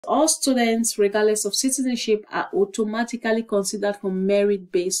All students, regardless of citizenship, are automatically considered for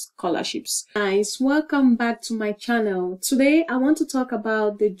merit-based scholarships. Guys, welcome back to my channel. Today, I want to talk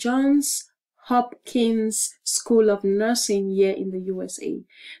about the Johns Hopkins School of Nursing here in the USA.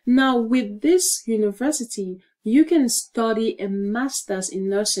 Now, with this university, you can study a master's in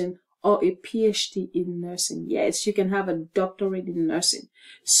nursing or a PhD in nursing. Yes, you can have a doctorate in nursing.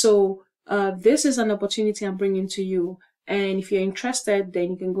 So, this is an opportunity I'm bringing to you. And if you're interested,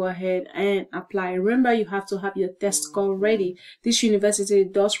 then you can go ahead and apply. Remember, you have to have your test score ready. This university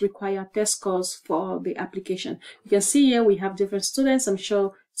does require test scores for the application. You can see here we have different students. I'm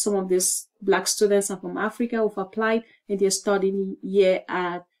sure some of these Black students are from Africa who've applied and they're studying here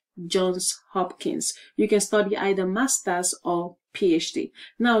at Johns Hopkins. You can study either master's or PhD.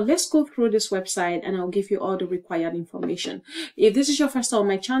 Now let's go through this website and I'll give you all the required information. If this is your first time on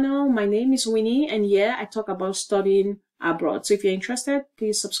my channel, my name is Winnie and here I talk about studying abroad. So if you're interested,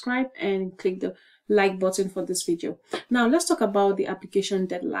 please subscribe and click the like button for this video. Now let's talk about the application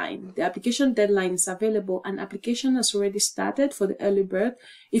deadline. The application deadline is available and application has already started for the early bird.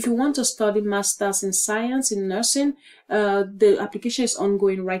 If you want to study masters in science in nursing, the application is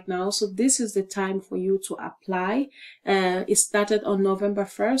ongoing right now. So this is the time for you to apply. It started on November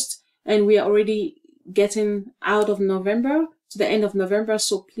 1st and we are already getting out of November to the end of November,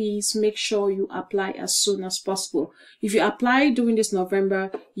 so please make sure you apply as soon as possible. If you apply during this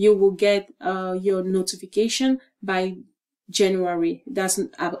November, you will get your notification by January. That's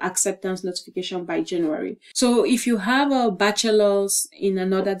an acceptance notification by January. So if you have a bachelor's in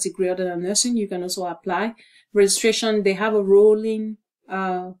another degree other than nursing, you can also apply. Registration, they have a rolling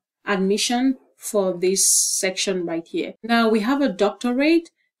admission for this section right here. Now we have a doctorate.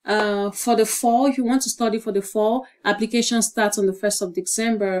 For the fall, if you want to study for the fall, application starts on the 1st of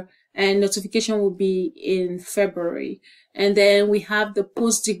December and notification will be in February. And then we have the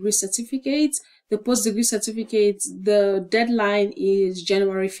post-degree certificate. The post-degree certificate, the deadline is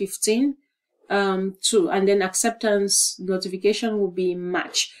January 15, and then acceptance notification will be in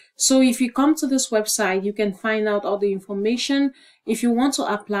March. So if you come to this website, you can find out all the information. If you want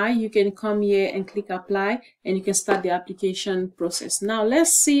to apply, you can come here and click apply and you can start the application process. Now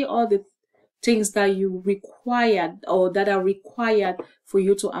let's see all the things that you required or that are required for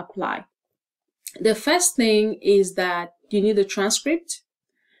you to apply. The first thing is that you need a transcript.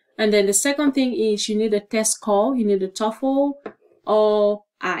 And then the second thing is you need a test score. You need a TOEFL or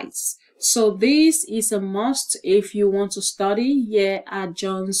IELTS. So this is a must if you want to study here at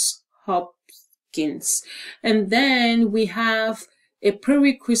Johns Hopkins. And then we have a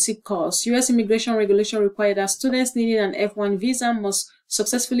prerequisite course. U.S. immigration regulation required that students needing an F1 visa must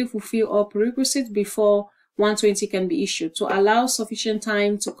successfully fulfill all prerequisites before 120 can be issued. To allow sufficient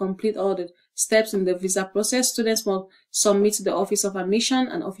time to complete all the steps in the visa process, students must submit to the Office of Admission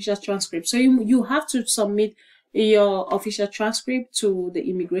an official transcript. So you have to submit your official transcript to the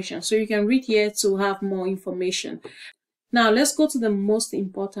immigration. So you can read here to have more information. Now let's go to the most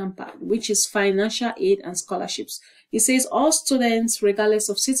important part, which is financial aid and scholarships. It says all students, regardless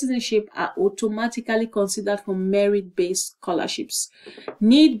of citizenship, are automatically considered for merit-based scholarships.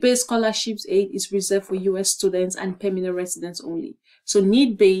 Need-based scholarships aid is reserved for U.S. students and permanent residents only. So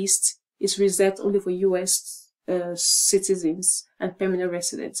need-based is reserved only for U.S. Citizens and permanent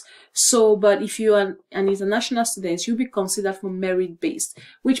residents. So, but if you are an international student, you'll be considered for merit-based,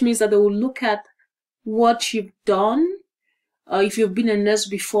 which means that they will look at what you've done. If you've been a nurse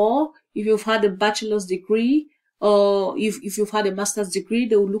before, if you've had a bachelor's degree, or if you've had a master's degree,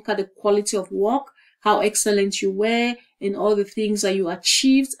 they will look at the quality of work, how excellent you were, and all the things that you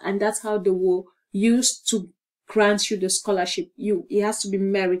achieved, and that's how they will use to grant you the scholarship. It has to be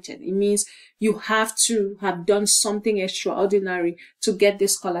merited. It means you have to have done something extraordinary to get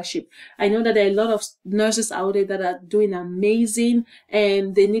this scholarship. I know that there are a lot of nurses out there that are doing amazing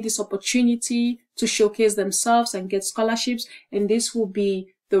and they need this opportunity to showcase themselves and get scholarships, and this will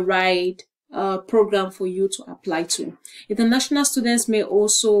be the right program for you to apply to. International students may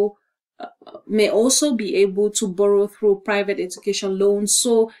also be able to borrow through private education loans.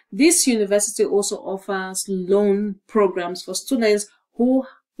 So this university also offers loan programs for students who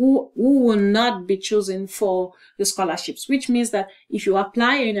will not be chosen for the scholarships, which means that if you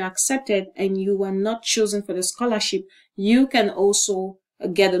apply and you're accepted and you are not chosen for the scholarship, you can also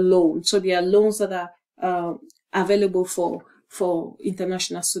get a loan. So there are loans that are available for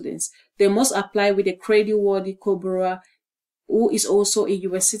international students. They must apply with a credit-worthy co-borrower who is also a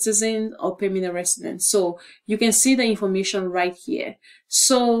U.S. citizen or permanent resident. So you can see the information right here.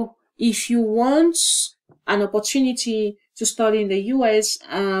 So if you want an opportunity to study in the U.S.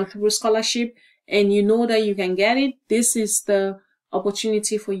 Through scholarship and you know that you can get it, this is the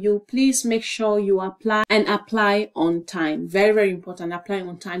opportunity for you, please make sure you apply and apply on time. Very, very important. Apply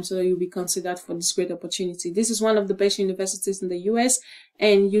on time so that you'll be considered for this great opportunity. This is one of the best universities in the US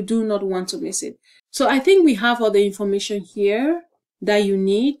and you do not want to miss it. So I think we have all the information here that you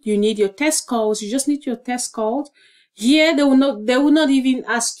need. You need your test scores. You just need your test scores. Here, they will not even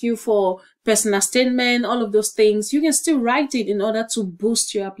ask you for personal statement, all of those things. You can still write it in order to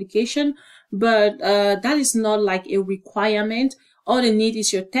boost your application, but that is not like a requirement. All they need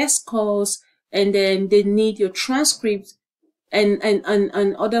is your test scores, and then they need your transcript and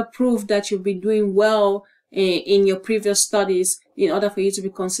other proof that you've been doing well in your previous studies in order for you to be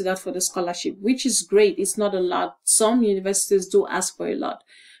considered for the scholarship, which is great. It's not a lot. Some universities do ask for a lot.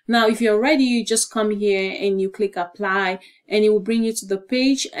 Now, if you're ready, you just come here and you click apply, and it will bring you to the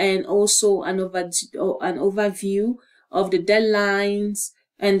page and also an overview of the deadlines.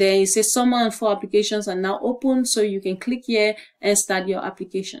 And then it says summer and fall applications are now open, so you can click here and start your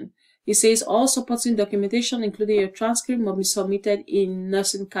application. It says all supporting documentation, including your transcript, must be submitted in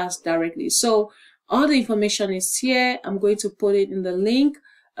Nursing Cast directly. So all the information is here. I'm going to put it in the link,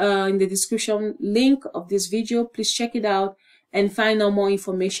 in the description link of this video. Please check it out and find out more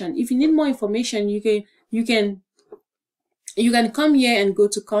information. If you need more information, you can come here and go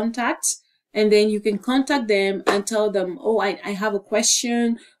to contact, and then you can contact them and tell them, oh, I have a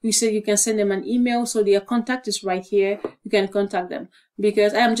question. You say you can send them an email, so their contact is right here. You can contact them,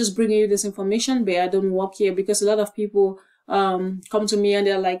 because I am just bringing you this information, but I don't work here, because a lot of people come to me and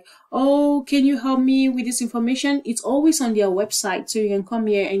they're like, oh, can you help me with this information? It's always on their website, so you can come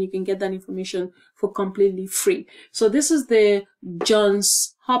here and you can get that information for completely free. So this is the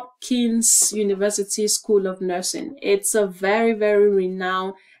Johns Hopkins University School of Nursing. It's a very, very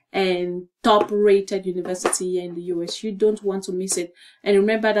renowned and top-rated university here in the US. You don't want to miss it. And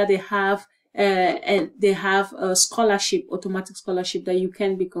remember that they have a scholarship, automatic scholarship, that you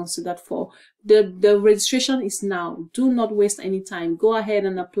can be considered for. The registration is now. Do not waste any time. Go ahead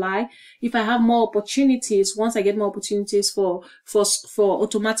and apply. If I have more opportunities, once I get more opportunities for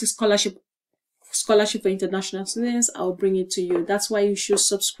automatic scholarship for international students, I'll bring it to you. That's why you should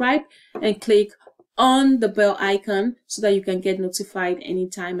subscribe and click on the bell icon so that you can get notified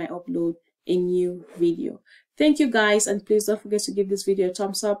anytime I upload a new video. Thank you guys, and please don't forget to give this video a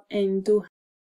thumbs up, and do